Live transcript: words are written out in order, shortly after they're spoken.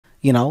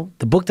You know,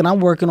 the book that I'm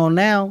working on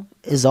now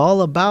is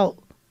all about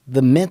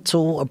the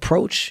mental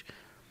approach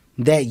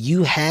that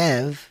you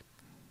have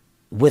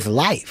with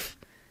life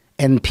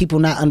and people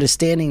not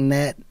understanding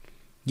that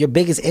your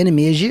biggest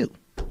enemy is you.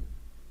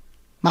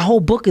 My whole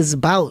book is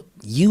about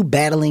you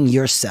battling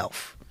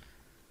yourself.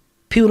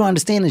 People don't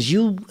understand it's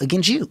you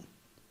against you.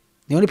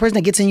 The only person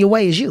that gets in your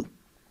way is you.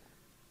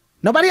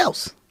 Nobody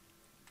else.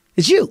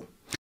 It's you.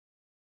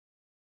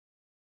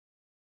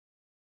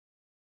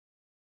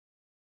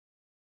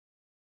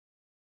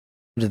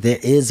 That there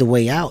is a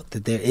way out,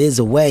 that there is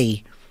a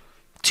way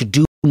to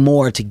do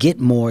more, to get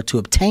more, to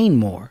obtain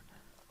more.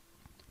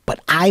 But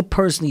I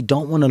personally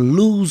don't want to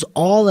lose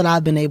all that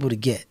I've been able to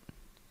get.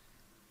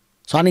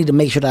 So I need to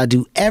make sure that I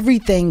do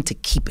everything to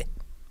keep it.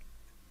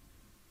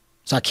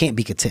 So I can't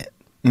be content.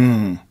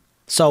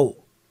 So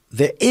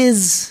there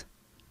is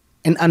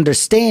an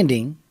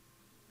understanding,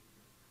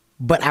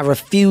 but I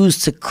refuse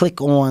to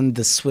click on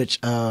the switch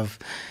of,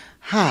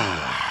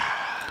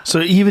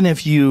 So even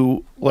if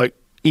you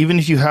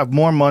have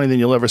more money than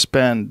you'll ever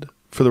spend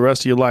for the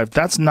rest of your life,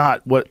 that's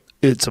not what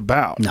it's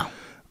about. No.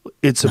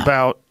 It's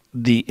about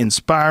the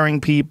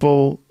inspiring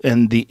people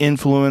and the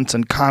influence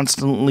and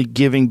constantly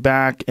giving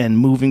back and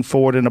moving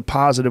forward in a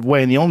positive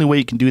way. And the only way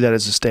you can do that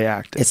is to stay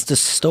active. It's the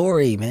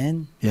story,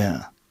 man.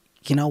 Yeah.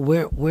 You know,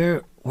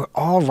 we're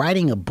all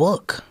writing a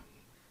book.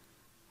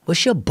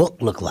 What's your book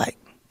look like?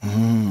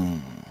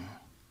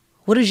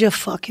 What does your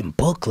fucking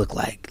book look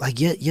like? Like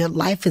your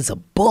life is a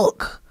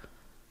book.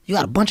 You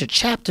got a bunch of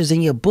chapters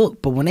in your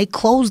book, but when they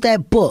close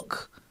that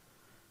book,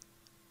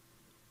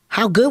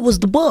 how good was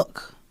the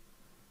book?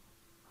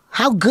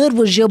 How good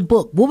was your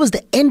book? What was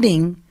the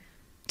ending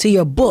to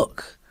your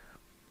book?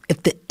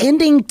 If the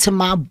ending to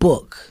my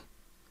book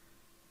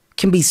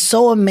can be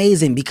so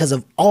amazing because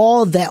of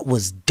all that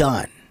was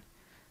done,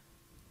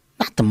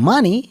 not the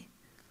money,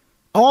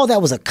 all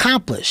that was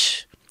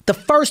accomplished, the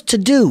first to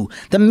do,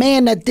 the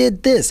man that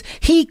did this,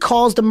 he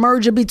caused the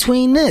merger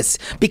between this.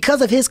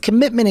 Because of his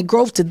commitment and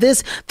growth to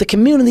this, the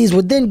communities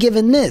were then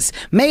given this,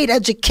 made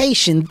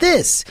education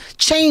this,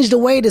 changed the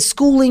way the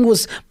schooling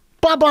was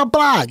blah, blah,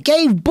 blah,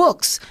 gave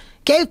books,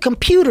 gave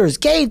computers,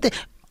 gave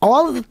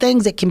all of the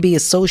things that can be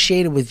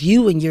associated with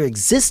you and your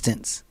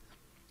existence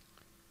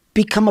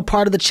become a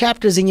part of the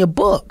chapters in your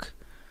book.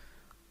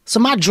 So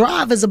my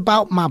drive is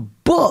about my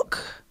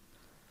book.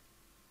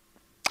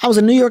 I was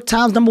a New York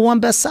Times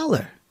 #1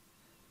 bestseller.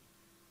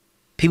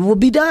 People would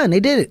be done. They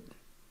did it.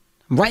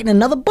 I'm writing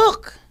another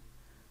book.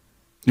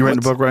 You're writing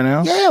a book right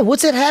now? Yeah.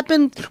 What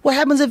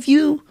happens if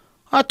you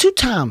are a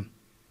 2-time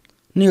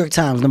New York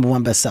Times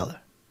 #1 bestseller?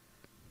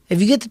 If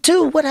you get to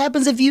 2, what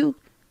happens if you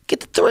get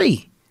to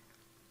 3?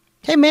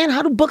 Hey, man,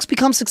 how do books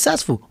become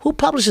successful? Who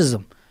publishes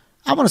them?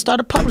 I want to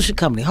start a publishing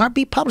company,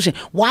 Heartbeat Publishing.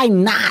 Why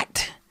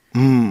not?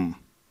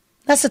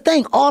 That's the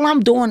thing. All I'm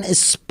doing is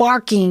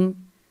sparking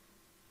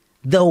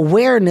the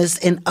awareness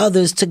in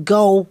others to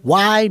go,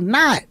 why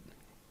not?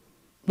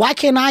 Why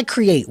can't I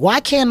create? Why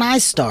can't I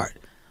start?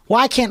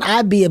 Why can't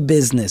I be a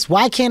business?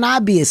 Why can't I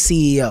be a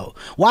CEO?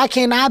 Why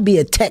can't I be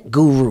a tech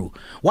guru?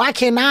 Why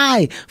can't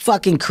I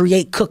fucking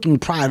create cooking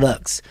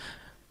products,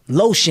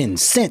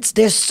 lotions, scents?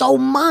 There's so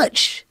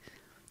much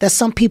that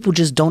some people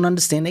just don't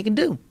understand they can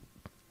do.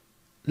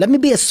 Let me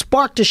be a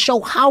spark to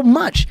show how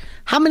much,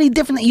 how many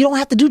different, you don't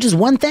have to do just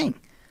one thing.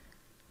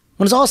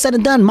 When it's all said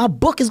and done, my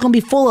book is going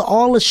to be full of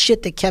all the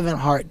shit that Kevin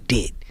Hart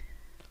did.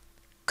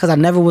 Because I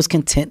never was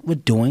content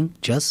with doing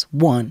just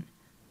 1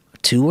 or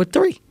 2 or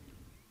 3.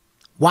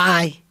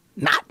 Why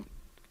not?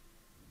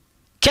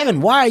 Kevin,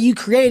 why are you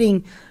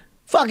creating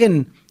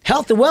fucking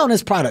health and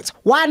wellness products?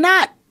 Why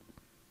not?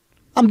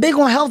 I'm big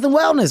on health and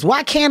wellness.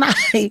 Why can't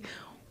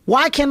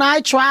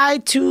I try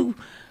to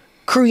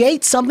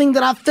create something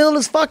that I feel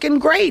is fucking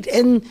great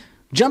and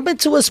jump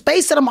into a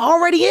space that I'm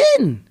already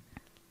in?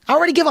 I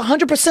already give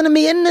 100% of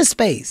me in this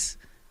space.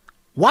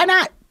 Why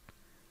not?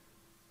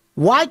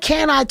 Why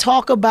can't I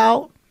talk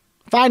about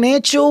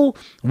financial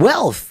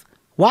wealth?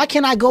 Why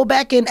can't I go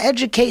back and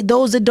educate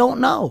those that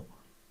don't know?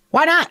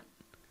 Why not?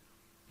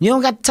 You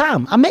don't got the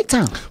time. I make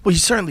time. Well, you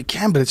certainly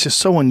can, but it's just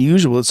so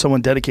unusual that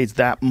someone dedicates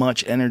that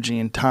much energy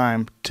and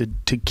time to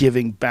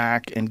giving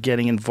back and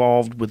getting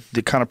involved with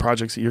the kind of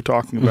projects that you're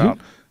talking about,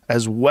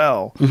 as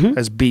well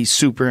as be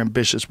super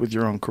ambitious with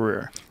your own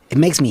career. It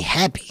makes me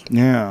happy.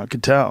 Yeah, I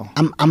could tell.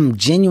 I'm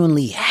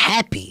genuinely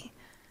happy.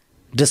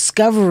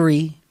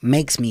 Discovery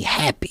makes me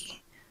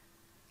happy.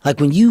 Like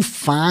when you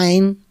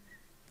find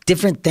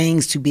different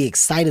things to be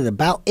excited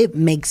about, it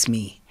makes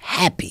me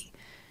happy.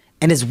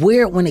 And it's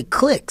weird when it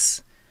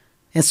clicks.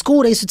 In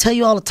school, they used to tell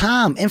you all the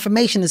time,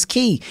 information is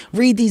key.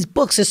 Read these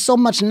books. There's so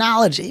much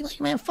knowledge. You're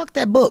like, man, fuck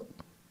that book.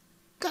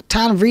 Got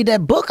time to read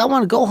that book. I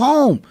want to go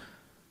home.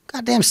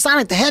 Goddamn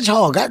Sonic the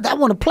Hedgehog. I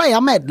want to play.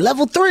 I'm at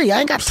level 3. I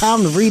ain't got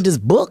time to read this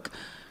book.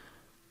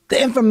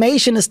 The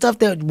information and stuff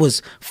that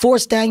was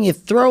forced down your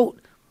throat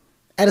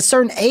at a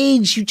certain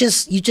age, you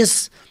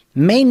just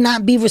may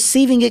not be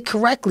receiving it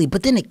correctly,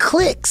 but then it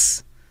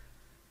clicks.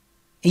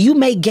 And you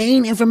may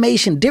gain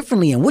information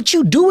differently. And what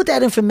you do with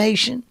that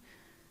information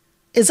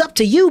is up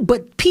to you,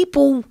 but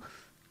people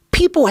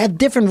people have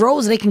different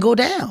roads they can go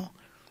down.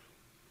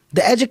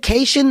 The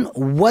education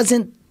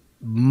wasn't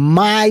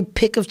my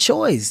pick of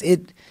choice.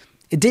 It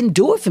didn't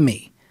do it for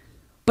me.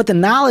 But the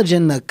knowledge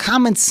and the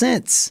common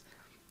sense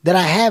that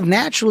I have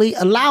naturally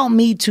allowed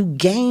me to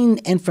gain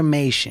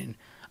information,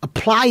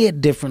 apply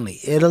it differently.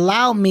 It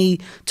allowed me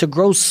to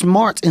grow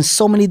smart in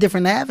so many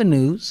different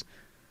avenues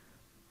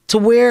to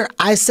where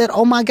I said,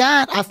 oh my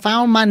God, I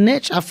found my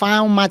niche. I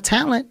found my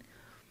talent.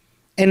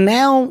 And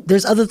now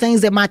there's other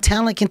things that my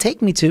talent can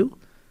take me to.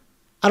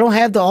 I don't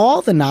have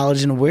all the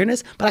knowledge and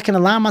awareness, but I can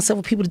align myself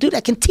with people to do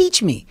that can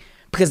teach me.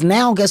 Because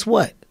now, guess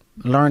what?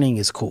 Learning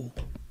is cool.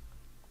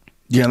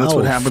 Yeah, and that's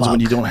what happens when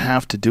you don't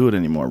have to do it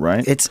anymore,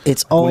 right? It's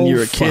when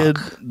you're a kid,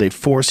 they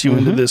force you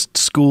into this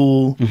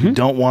school. You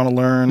don't want to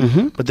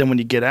learn, but then when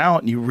you get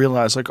out and you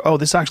realize, like, oh,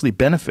 this actually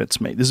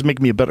benefits me. This is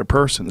making me a better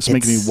person. This is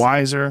making me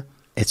wiser.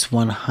 It's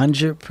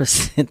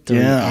 100% the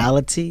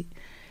reality,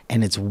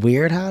 and it's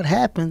weird how it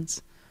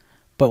happens.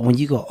 But when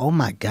you go, oh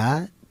my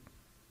God,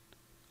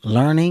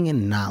 learning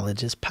and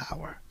knowledge is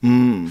power.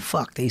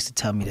 Fuck, they used to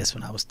tell me this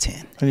when I was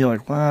 10. And you're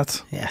like,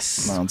 what?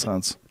 Yes.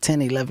 Nonsense.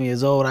 10, 11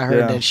 years old, I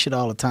heard that shit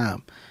all the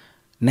time.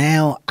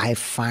 Now I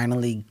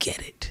finally get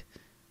it.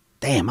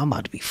 Damn, I'm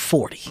about to be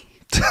 40.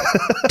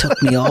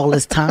 Took me all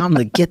this time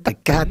to get the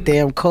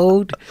goddamn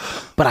code,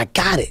 but I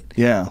got it.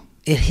 Yeah.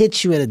 It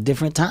hits you at a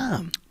different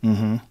time.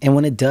 And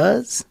when it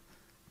does,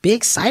 be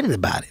excited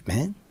about it,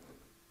 man.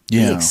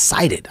 Yeah. Be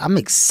excited. I'm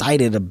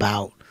excited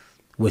about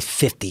what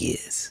 50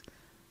 is.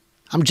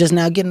 I'm just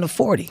now getting to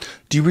 40.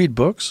 Do you read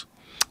books?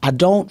 I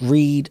don't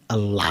read a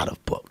lot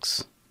of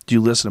books. Do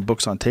you listen to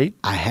books on tape?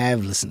 I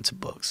have listened to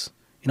books.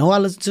 You know who I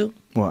listen to?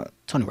 What?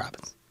 Tony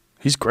Robbins.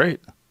 He's great.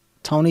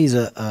 Tony's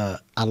I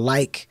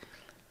like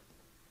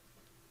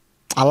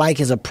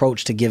his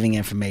approach to giving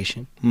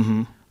information.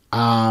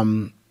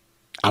 I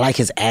like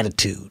his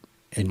attitude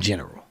in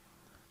general.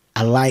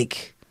 I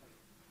like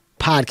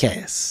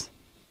podcasts.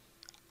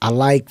 I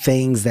like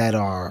things that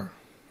are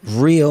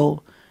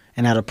real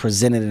and that are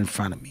presented in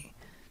front of me.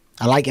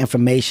 I like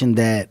information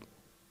that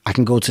I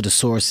can go to the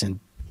source and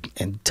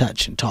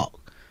touch and talk.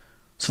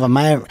 So if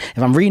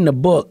I'm reading a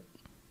book,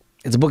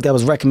 it's a book that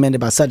was recommended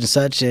by such and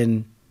such,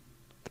 and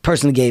the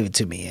person who gave it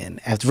to me.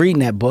 And after reading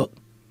that book,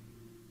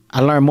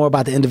 I learned more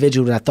about the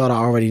individual that I thought I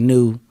already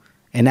knew,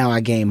 and now I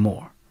gain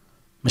more.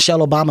 Michelle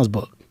Obama's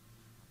book,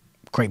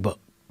 great book,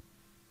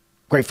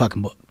 great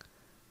fucking book.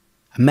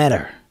 I met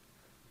her.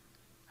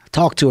 I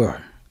talked to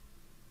her.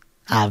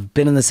 I've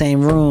been in the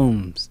same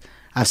rooms.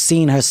 I've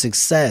seen her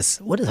success.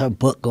 What is her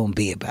book going to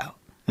be about?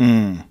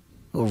 Go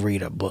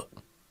read her book.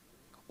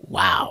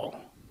 Wow.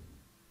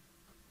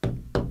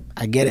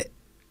 I get it.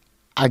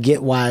 I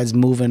get why it's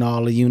moving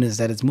all the units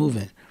that it's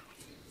moving.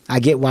 I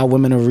get why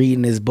women are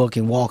reading this book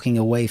and walking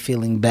away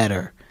feeling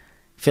better,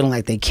 feeling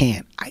like they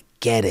can't. I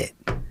get it.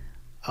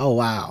 Oh,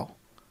 wow.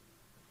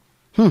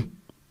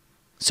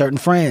 Certain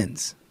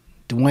friends.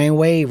 Dwayne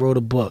Wade wrote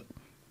a book.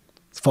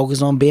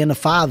 Focus on being a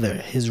father,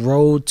 his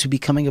road to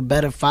becoming a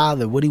better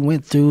father, what he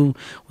went through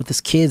with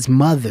his kid's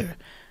mother,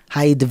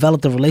 how he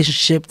developed a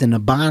relationship and a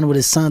bond with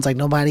his sons like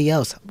nobody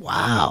else.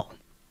 Wow.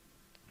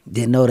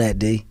 Didn't know that,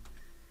 D.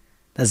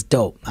 That's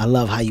dope. I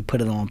love how you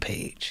put it on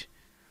page.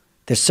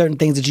 There's certain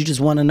things that you just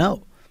want to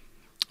know.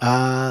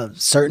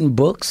 Certain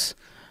books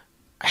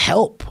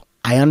help.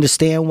 I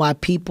understand why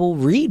people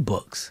read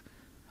books.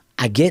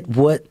 I get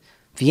what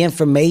the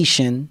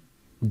information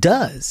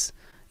does.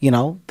 You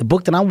know, the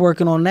book that I'm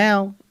working on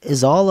now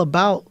is all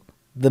about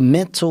the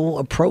mental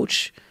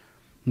approach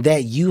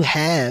that you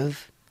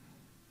have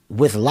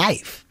with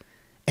life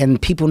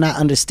and people not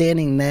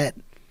understanding that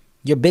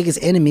your biggest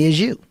enemy is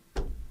you.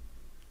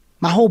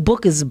 My whole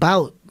book is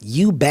about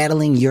you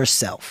battling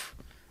yourself.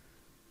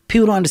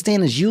 People don't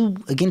understand it's you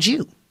against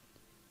you.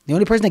 The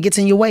only person that gets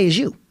in your way is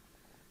you.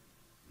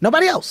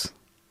 Nobody else.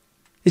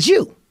 It's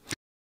you.